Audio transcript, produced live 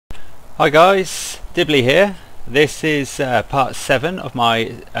Hi guys, Dibley here. This is part 7 of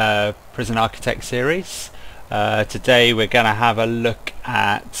my Prison Architect series. Today we're going to have a look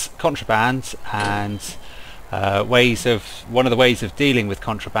at contraband and one of the ways of dealing with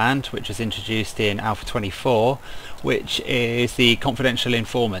contraband, which is introduced in Alpha 24, which is the confidential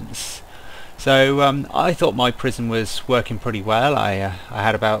informants. So I thought my prison was working pretty well. I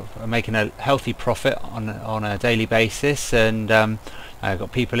had about making a healthy profit on a daily basis, and I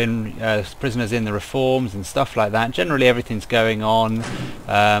got people in, prisoners in the reforms and stuff like that. Generally, everything's going on.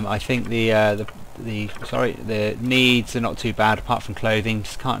 I think the needs are not too bad, apart from clothing.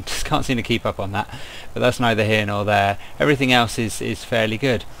 Just can't seem to keep up on that. But that's neither here nor there. Everything else is fairly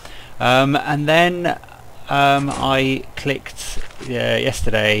good. And then I clicked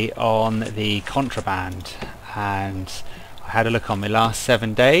yesterday on the contraband, and I had a look on my last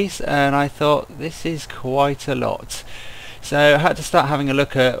 7 days, and I thought this is quite a lot. So I had to start having a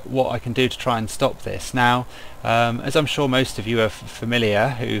look at what I can do to try and stop this. Now, as I'm sure most of you are familiar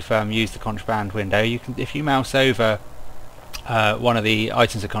who've used the contraband window, if you mouse over one of the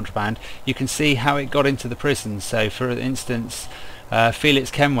items of contraband, you can see how it got into the prison. So for instance,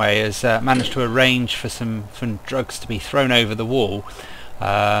 Felix Kenway has managed to arrange for some drugs to be thrown over the wall,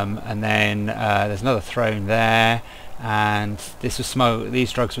 and then there's another thrown there, and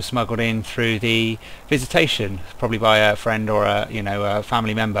these drugs were smuggled in through the visitation, probably by a friend or a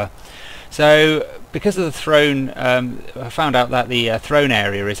family member. So because of the thrown, I found out that the thrown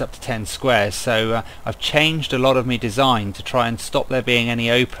area is up to 10 squares, so I've changed a lot of my design to try and stop there being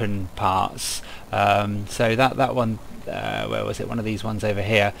any open parts. So that one, where was it? One of these ones over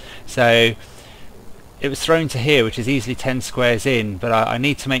here. So it was thrown to here, which is easily 10 squares in, but I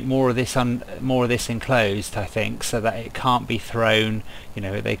need to make more of this enclosed, I think, so that it can't be thrown.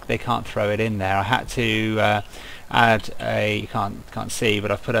 They can't throw it in there. I had to add you can't see, but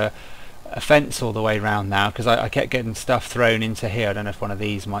I've put a fence all the way around now, because I kept getting stuff thrown into here. I don't know if one of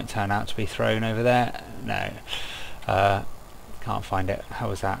these might turn out to be thrown over there. No, can't find it. How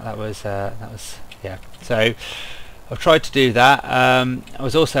was that? That was yeah. So I've tried to do that. I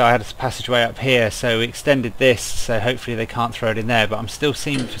had a passageway up here, so we extended this, so hopefully they can't throw it in there, but I'm still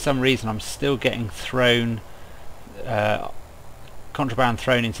seeing, for some reason, I'm still getting contraband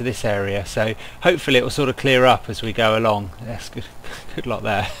thrown into this area, so hopefully it will sort of clear up as we go along. Yes, good luck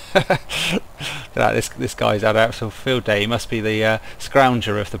there. This guy's had an absolute field day. He must be the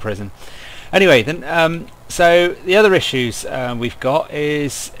scrounger of the prison. Anyway, then, so the other issues we've got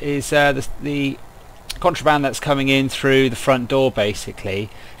is the contraband that's coming in through the front door, basically.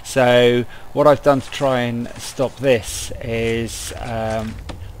 So what I've done to try and stop this is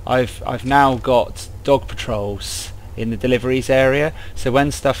I've now got dog patrols in the deliveries area. So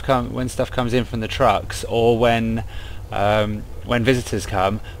when stuff comes in from the trucks, or when visitors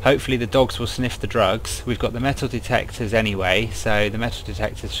come, hopefully the dogs will sniff the drugs. We've got the metal detectors anyway, so the metal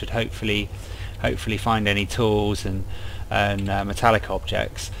detectors should hopefully find any tools and metallic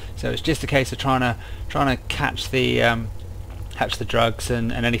objects. So it's just a case of trying to catch the drugs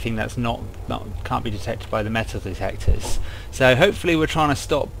and anything that's can't be detected by the metal detectors. So hopefully we're trying to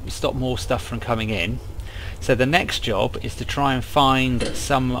stop more stuff from coming in. So the next job is to try and find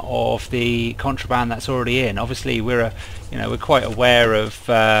some of the contraband that's already in. Obviously we're quite aware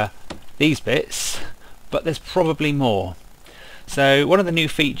of these bits, but there's probably more. So one of the new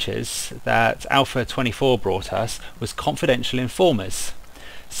features that Alpha 24 brought us was confidential informers.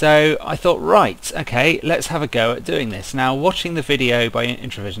 So I thought, right, okay, let's have a go at doing this. Now, watching the video by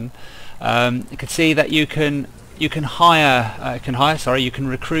Introvision, you can see that you can recruit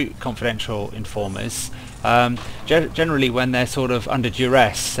confidential informers. Generally when they're sort of under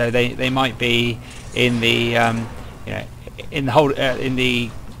duress, so they might be in the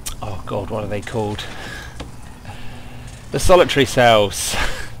oh god, what are they called? The solitary cells.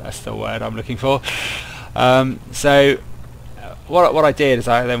 That's the word I'm looking for. So what I did is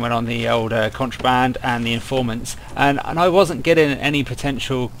I then went on the old contraband and the informants, and I wasn't getting any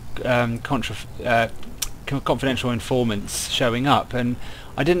potential confidential informants showing up, and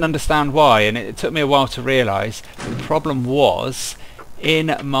I didn't understand why, and it took me a while to realise the problem was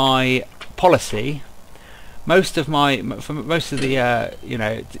in my policy. Most of the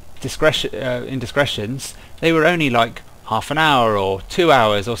indiscretions, they were only like half an hour or 2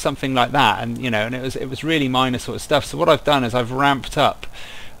 hours or something like that, and and it was really minor sort of stuff. So what I've done is I've ramped up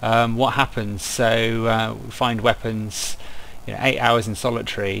what happens. So we find weapons, 8 hours in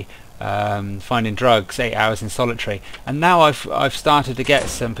solitary, finding drugs, 8 hours in solitary, and now I've started to get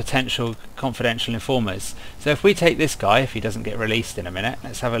some potential confidential informers. So if we take this guy, if he doesn't get released in a minute,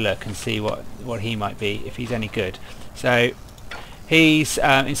 let's have a look and see what he might be, if he's any good. So He's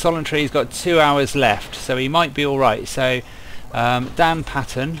in solitary. He's got 2 hours left, so he might be all right. So Dan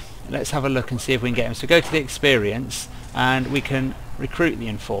Patton, let's have a look and see if we can get him. So go to the experience and we can recruit the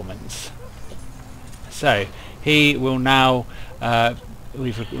informants. So he will now, we're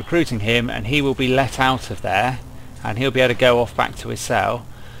recruiting him, and he will be let out of there, and he'll be able to go off back to his cell,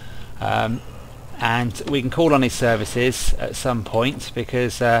 and we can call on his services at some point,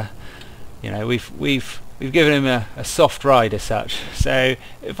 because you know, we've given him a soft ride as such. So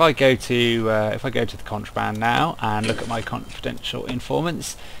if I go to the Contraband now and look at my confidential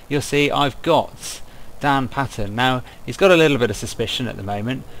informants, you'll see I've got Dan Patton. Now he's got a little bit of suspicion at the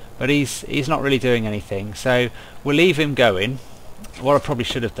moment, but he's not really doing anything, so we'll leave him going. What I probably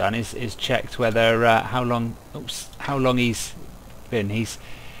should have done is checked whether how long he's been.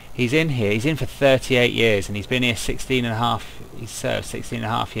 He's in here. He's in for 38 years, and he's been here 16 and a half. He's served 16 and a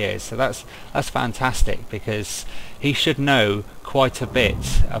half years. So that's fantastic, because he should know quite a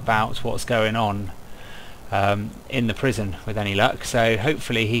bit about what's going on in the prison with any luck. So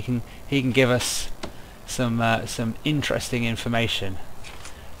hopefully he can give us some interesting information.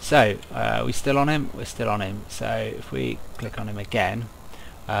 So we still on him? We're still on him. So if we click on him again,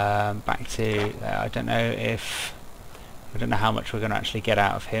 back to I don't know how much we're going to actually get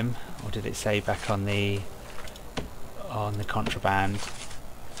out of him. Or did it say back on the Contraband?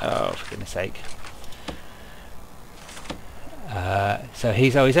 Oh, for goodness sake! So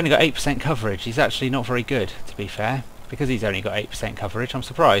he's only got 8% coverage. He's actually not very good, to be fair. Because he's only got 8% coverage, I'm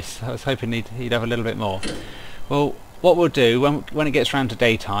surprised. I was hoping he'd have a little bit more. Well, what we'll do when it gets round to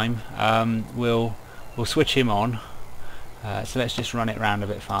daytime, we'll switch him on. So let's just run it round a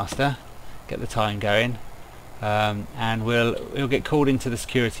bit faster, get the time going, and we'll get called into the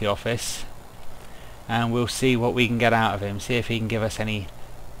security office, and we'll see what we can get out of him. See if he can give us any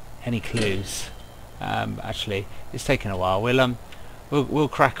clues. Actually, it's taken a while. We'll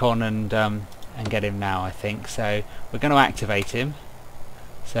crack on and get him now, I think. So we're going to activate him.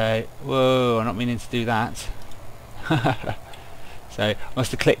 So whoa, I'm not meaning to do that. So I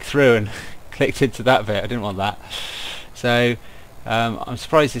must have clicked through and clicked into that bit. I didn't want that. So I'm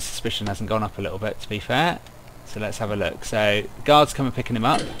surprised his suspicion hasn't gone up a little bit, to be fair. So let's have a look. So the guards come and picking him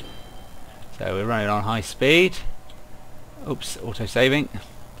up. So we're running on high speed. Oops, auto saving.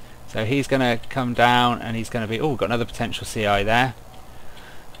 So he's going to come down, and he's going to be, oh, got another potential CI there.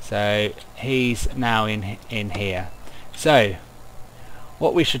 So he's now in here. So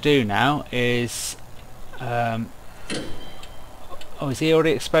what we should do now is oh, is he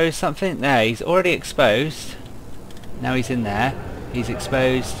already exposed something? There, he's already exposed. Now he's in there. He's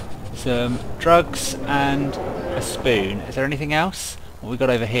exposed some drugs and a spoon. Is there anything else? What we've got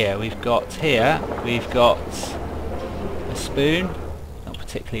over here? We've got a spoon. Not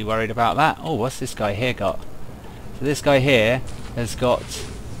particularly worried about that. Oh, what's this guy here got? So this guy here has got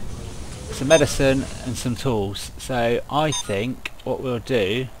some medicine and some tools. So I think what we'll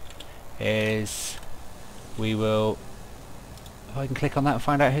do is we will, if I can click on that and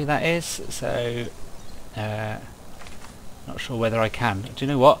find out who that is. So not sure whether I can. Do you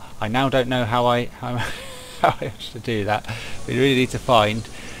know what? I now don't know how I should do that. We really need to find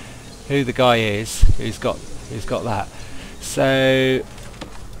who the guy is who's got that. So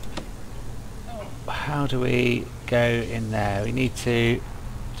how do we go in there? We need to.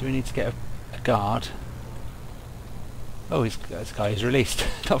 Do we need to get a guard? Oh, this guy is released.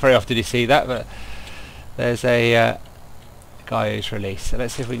 Not very often you see that, but there's a guy who's released. So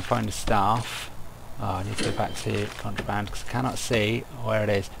let's see if we can find the staff. Oh, I need to go back to Contraband because I cannot see where it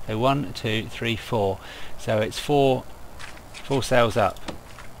is. So 1, 2, 3, 4. So it's four cells up.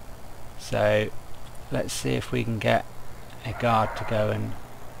 So let's see if we can get a guard to go and.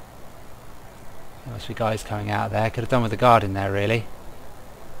 There must be guys coming out there. Could have done with a guard in there, really.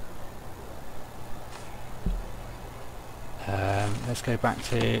 Let's go back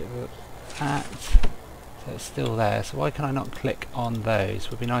to that. So it's still there. So why can I not click on those?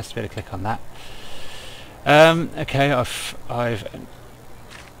 Would be nice to be able to click on that. Okay, I've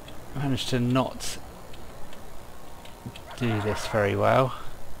managed to not do this very well.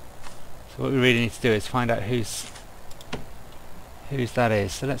 So what we really need to do is find out whose that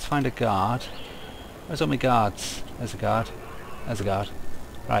is. So let's find a guard. Where's all my guards? There's a guard. There's a guard.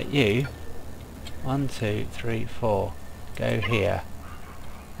 Right, you. 1, 2, 3, 4. Go here.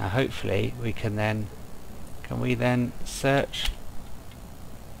 Now hopefully we can then. Can we then search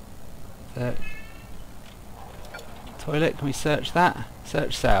the toilet? Can we search that?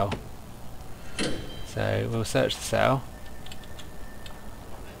 Search cell. So we'll search the cell.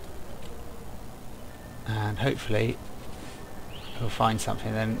 And hopefully we'll find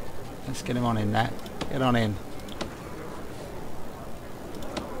something. Then let's get him on in there. Get on in.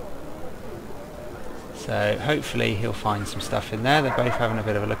 So hopefully he'll find some stuff in there. They're both having a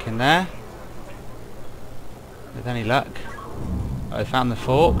bit of a look in there. With any luck. Oh, they found the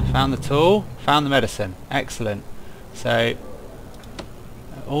fork, found the tool, found the medicine. Excellent. So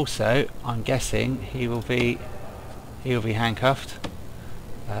also I'm guessing he will be handcuffed.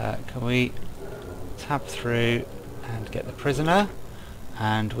 Can we tab through and get the prisoner?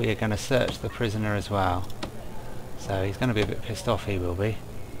 And we are going to search the prisoner as well. So he's going to be a bit pissed off, he will be.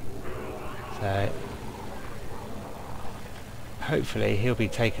 So hopefully he'll be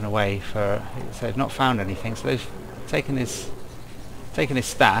taken away for... So they've not found anything, so they've taken his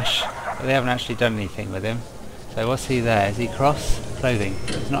stash, but they haven't actually done anything with him. So what's he there? Is he cross? Clothing.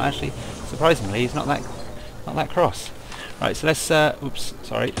 He's not actually... Surprisingly, he's not that cross. Right, so let's... oops,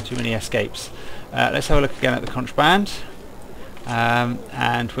 sorry, too many escapes. Let's have a look again at the contraband.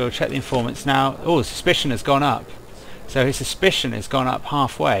 And we'll check the informants now. Oh, suspicion has gone up. So his suspicion has gone up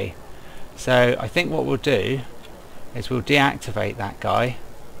halfway. So I think what we'll do is we'll deactivate that guy,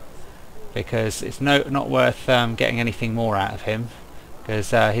 because it's not worth getting anything more out of him,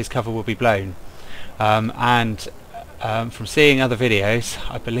 because his cover will be blown. From seeing other videos,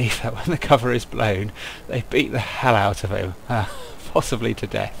 I believe that when the cover is blown, they beat the hell out of him, possibly to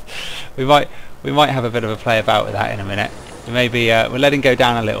death. We might have a bit of a play about with that in a minute. Maybe we'll let him go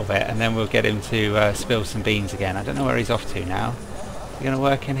down a little bit, and then we'll get him to spill some beans again. I don't know where he's off to now. Is he going to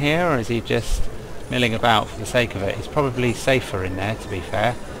work in here, or is he just milling about for the sake of it? He's probably safer in there, to be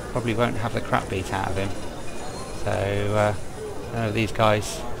fair. Probably won't have the crap beat out of him. So I don't know if these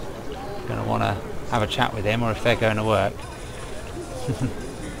guys are going to want to have a chat with him, or if they're going to work.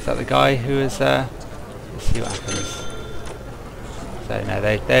 Is that the guy who is... let's see what happens. So no,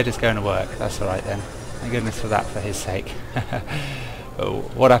 they're just going to work. That's alright then. Thank goodness for that, for his sake. But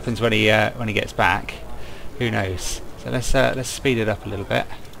what happens when he gets back? Who knows? So let's speed it up a little bit.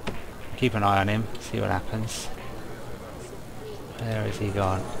 Keep an eye on him. See what happens. Where is he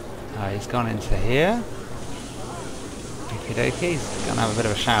gone? Oh, he's gone into here. Okie dokie. He's gonna have a bit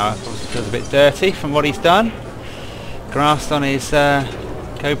of a shower. Obviously feels a bit dirty from what he's done. Grassed on his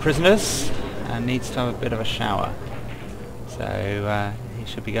co-prisoners and needs to have a bit of a shower. So he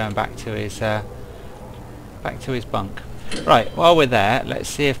should be going back to his bunk. Right, while we're there, let's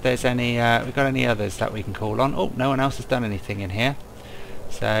see if there's any we've got any others that we can call on. Oh, no one else has done anything in here.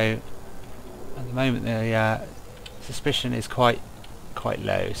 So at the moment the suspicion is quite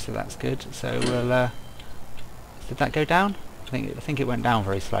low, so that's good. So we'll did that go down? I think it went down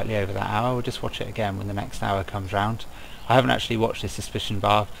very slightly over that hour. We'll just watch it again when the next hour comes round. I haven't actually watched this suspicion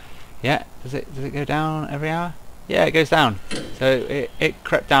bar yet. Does it go down every hour? Yeah, it goes down. So it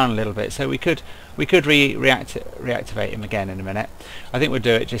crept down a little bit. So we could reactivate him again in a minute. I think we'll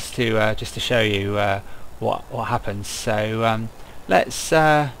do it just to show you what happens. So let's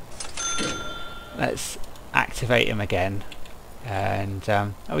activate him again. And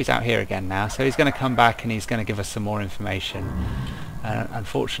oh, he's out here again now. So he's going to come back and he's going to give us some more information.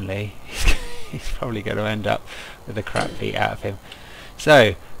 Unfortunately, he's probably going to end up with the crap beat out of him.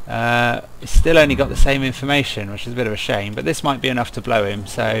 So it's still only got the same information, which is a bit of a shame, but this might be enough to blow him.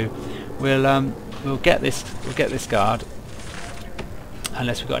 So we'll get this guard,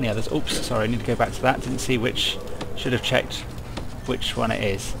 unless we've got any others. Oops, sorry, I need to go back to that. Didn't see which. Should have checked which one it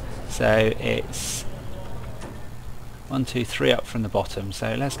is. So it's 1, 2, 3 up from the bottom.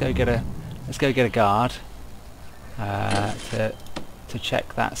 So let's go get a guard to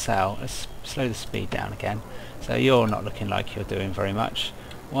check that cell. Let's slow the speed down again. So you're not looking like you're doing very much.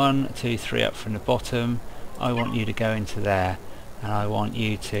 1, 2, 3 up from the bottom. I want you to go into there, and I want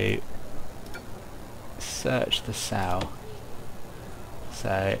you to search the cell.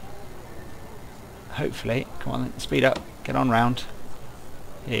 So hopefully, come on, speed up, get on round.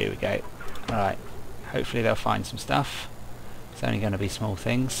 Here we go. Right, hopefully they'll find some stuff. It's only going to be small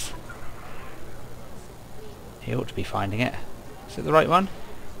things. He ought to be finding it. Is it the right one?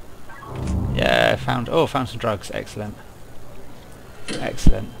 Yeah, found some drugs. Excellent.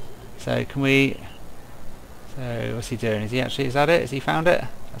 Excellent. So can we... So what's he doing? Is that it? Has he found it?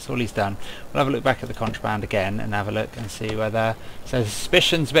 That's all he's done. We'll have a look back at the contraband again and have a look and see whether... So the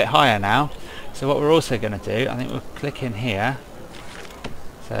suspicion's a bit higher now. So what we're also going to do, I think we'll click in here.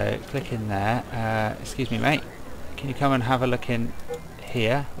 So click in there. Excuse me, mate. Can you come and have a look in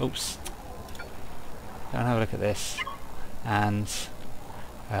here? Oops. Go and have a look at this. And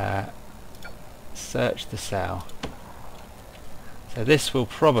search the cell. So this will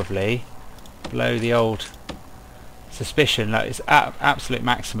probably blow the old suspicion. Like, it's at absolute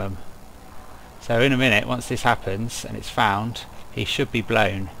maximum. So in a minute, once this happens and it's found, he should be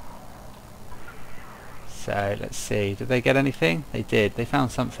blown. So let's see, did they get anything? They did, they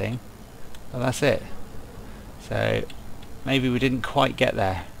found something. Well, that's it. So maybe we didn't quite get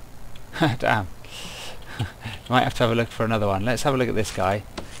there. Damn. Might have to have a look for another one. Let's have a look at this guy.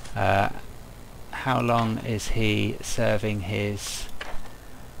 How long is he serving his...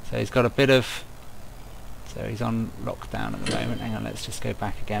 So he's got a bit of... So he's on lockdown at the moment. Hang on, let's just go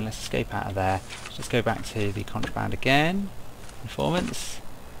back again. Let's escape out of there. Let's just go back to the Contraband again. Informants.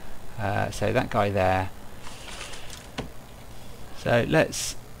 So that guy there. So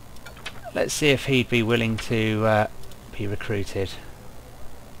let's see if he'd be willing to be recruited.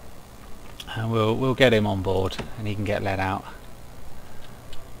 And we'll get him on board and he can get let out.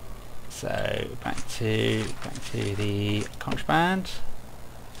 So back to the Contraband.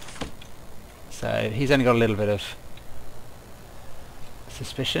 So he's only got a little bit of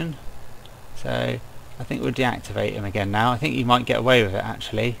suspicion. So I think we'll deactivate him again now. I think he might get away with it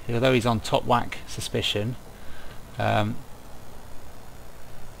actually, although he's on top whack suspicion. I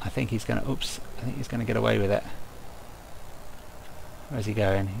think he's gonna. Oops! I think he's gonna get away with it. Where's he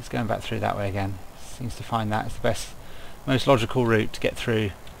going? He's going back through that way again. Seems to find that as the best, most logical route to get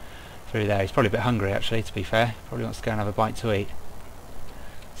through there. He's probably a bit hungry actually, to be fair. Probably wants to go and have a bite to eat.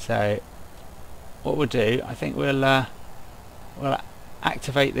 So what we'll do, I think we'll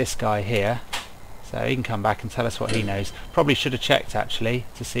activate this guy here, so he can come back and tell us what he knows. Probably should have checked actually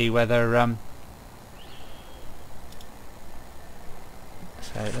to see whether.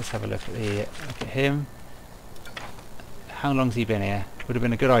 So let's have a look at him. How long's he been here? Would have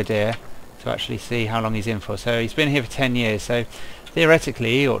been a good idea to actually see how long he's in for. So he's been here for 10 years. So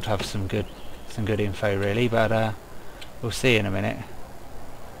theoretically he ought to have some good info really, but we'll see in a minute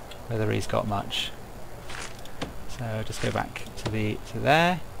whether he's got much. So I'll just go back to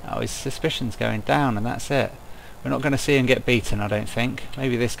there. Oh, his suspicion's going down and that's it. We're not going to see him get beaten, I don't think.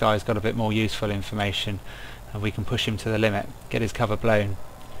 Maybe this guy's got a bit more useful information and we can push him to the limit, get his cover blown.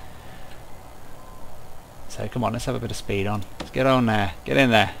 So come on, let's have a bit of speed on. Let's get on there. Get in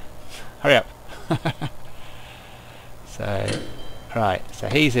there. Hurry up. So right, so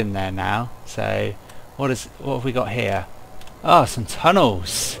he's in there now. So what have we got here? Oh, some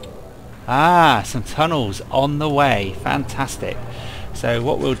tunnels. Ah, some tunnels on the way. Fantastic. So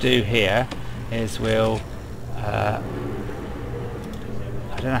what we'll do here is we'll I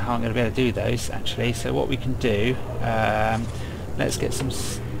don't know how I'm going to be able to do those actually. So what we can do, let's get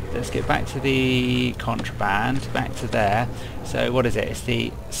back to the Contraband, back to there. So what is it? It's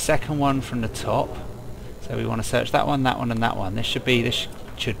the second one from the top. So we want to search that one, and that one. This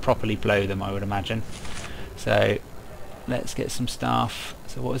should properly blow them, I would imagine. So let's get some staff.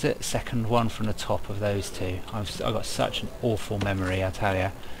 So what was it? Second one from the top of those two. I've got such an awful memory, I tell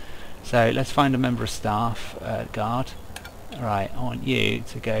you. So let's find a member of staff, guard. Right, I want you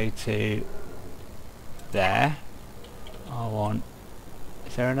to go to there.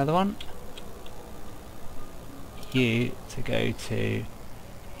 Is there another one? You to go to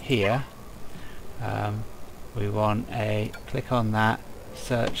here. We want a click on that,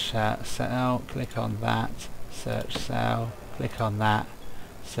 search cell, click on that, search cell, click on that,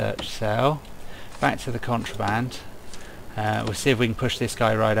 search cell. Back to the Contraband. We'll see if we can push this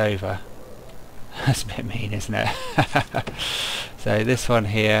guy right over. That's a bit mean, isn't it? So this one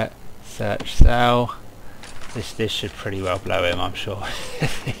here, search cell. This should pretty well blow him, I'm sure.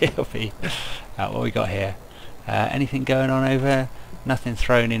 He'll be out. What we got here? Anything going on over there? Nothing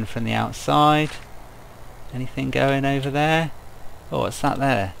thrown in from the outside. Anything going over there? Oh, what's that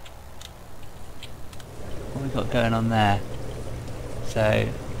there? What we got going on there? So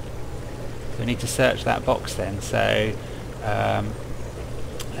we need to search that box then. So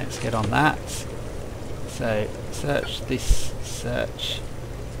let's get on that. So search this, search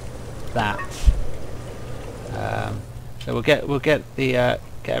that. So we'll get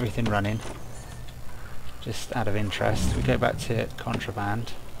everything running. Just out of interest, we go back to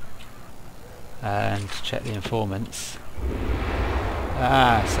Contraband and check the informants.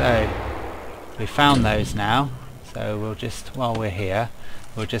 So we found those now. So we'll just, while we're here,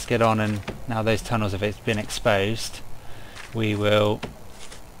 we'll just get on, and now those tunnels have been exposed, we will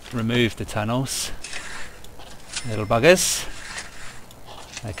remove the tunnels. Little buggers.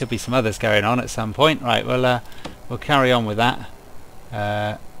 There could be some others going on at some point. Right, we'll carry on with that.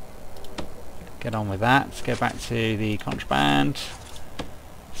 Get on with that. Let's go back to the Contraband.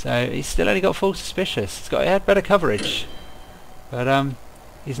 So he's still only got full suspicious. He had better coverage, but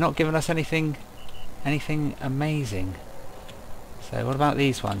he's not given us anything amazing. So what about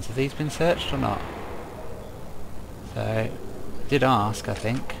these ones? Have these been searched or not? So I did ask, I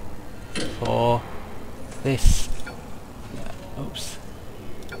think, for this. Oops.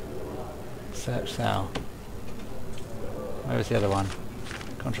 Search cell. Where was the other one?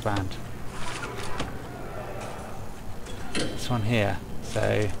 Contraband. one here.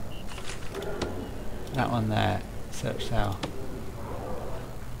 So that one there. Search cell.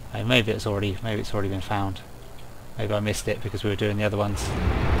 Oh, maybe it's already been found. Maybe I missed it because we were doing the other ones.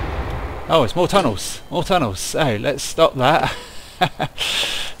 Oh, it's more tunnels. More tunnels. Oh, let's stop that.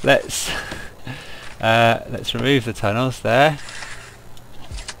 let's remove the tunnels there.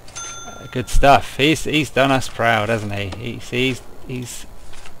 Good stuff. He's done us proud, hasn't he? He's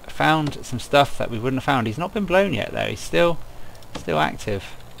found some stuff that we wouldn't have found. He's not been blown yet though. He's still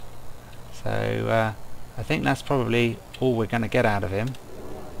active. So I think that's probably all we're going to get out of him.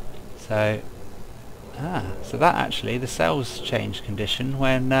 So so that actually, the cells change condition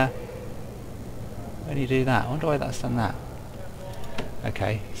when you do that. I wonder why that's done that.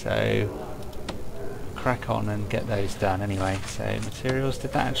 Okay, so crack on and get those done anyway. So materials,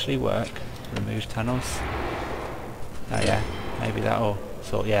 did that actually work? Remove tunnels. Oh yeah, maybe that'll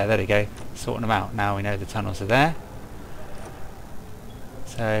sort. Yeah, there we go. Sorting them out. Now we know the tunnels are there.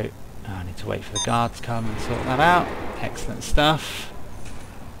 So I need to wait for the guard to come and sort that out. Excellent stuff.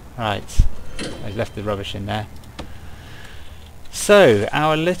 Right, I've left the rubbish in there. So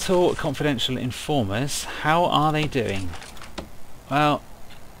our little confidential informers, how are they doing? Well,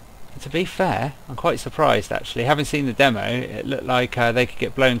 to be fair, I'm quite surprised actually. Having seen the demo, it looked like they could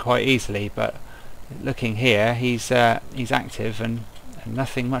get blown quite easily, but looking here, he's active and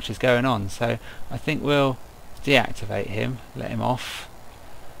nothing much is going on. So I think we'll deactivate him, let him off,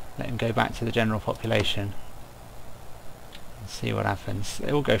 let him go back to the general population and see what happens.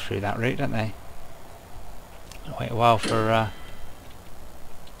 They all go through that route, don't they? I'll wait a while for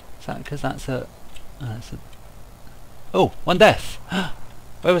is that because that's a oh, one death.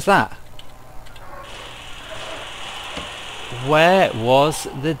 Where was that? Where was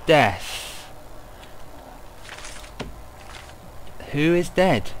the death? Who is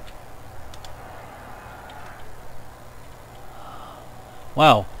dead?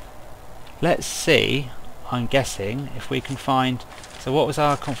 Well, let's see. I'm guessing if we can find. So what was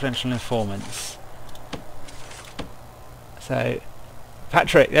our confidential informants? So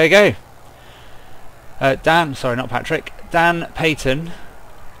Patrick, there you go. Dan, sorry, not Patrick. Dan Payton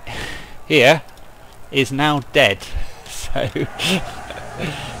here is now dead. So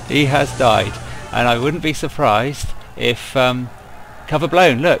he has died, and I wouldn't be surprised if cover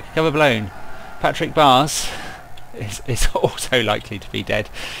blown. Look, cover blown. Patrick Bars is also likely to be dead.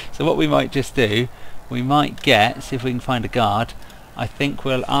 So what we might just do, we might see if we can find a guard. I think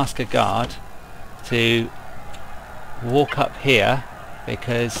we'll ask a guard to walk up here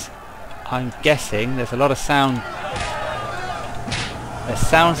because I'm guessing there's a lot of sound. There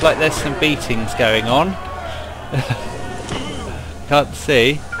sounds like there's some beatings going on. Can't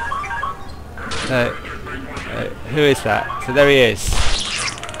see. Who is that? So there he is.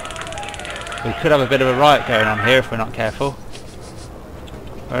 We could have a bit of a riot going on here if we're not careful.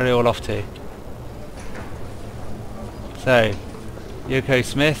 Where are they all off to? So, Yoko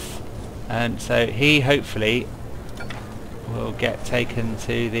Smith, and so he hopefully will get taken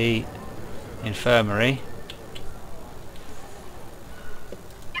to the infirmary.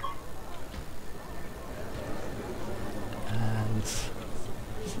 And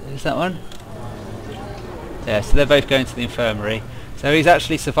is that one? Yeah, so they're both going to the infirmary. So he's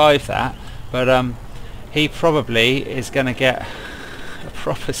actually survived that, but he probably is going to get a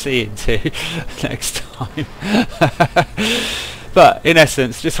proper seeing to next time. But in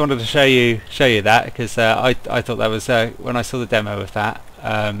essence, just wanted to show you that because I thought that was when I saw the demo of that,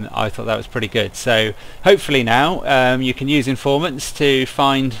 I thought that was pretty good. So hopefully now you can use informants to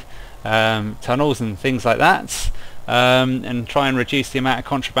find tunnels and things like that, and try and reduce the amount of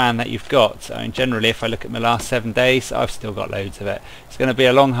contraband that you've got. I mean, generally, if I look at my last 7 days, I've still got loads of it. It's going to be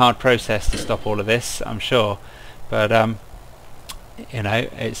a long, hard process to stop all of this, I'm sure, but you know,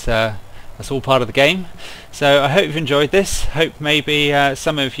 it's that's all part of the game. So I hope you've enjoyed this. Hope maybe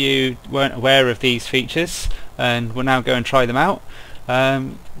some of you weren't aware of these features and will now go and try them out.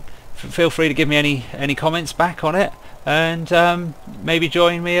 Feel free to give me any comments back on it, and maybe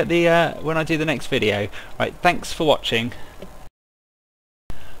join me at the when I do the next video. Right, thanks for watching.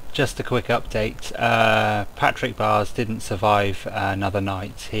 Just a quick update. Patrick Bars didn't survive another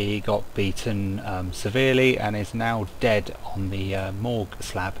night. He got beaten severely and is now dead on the morgue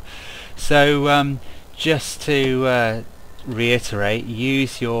slab. So just to reiterate,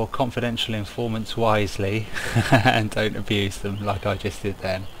 use your confidential informants wisely and don't abuse them like I just did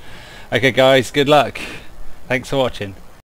then. Okay guys, good luck. Thanks for watching.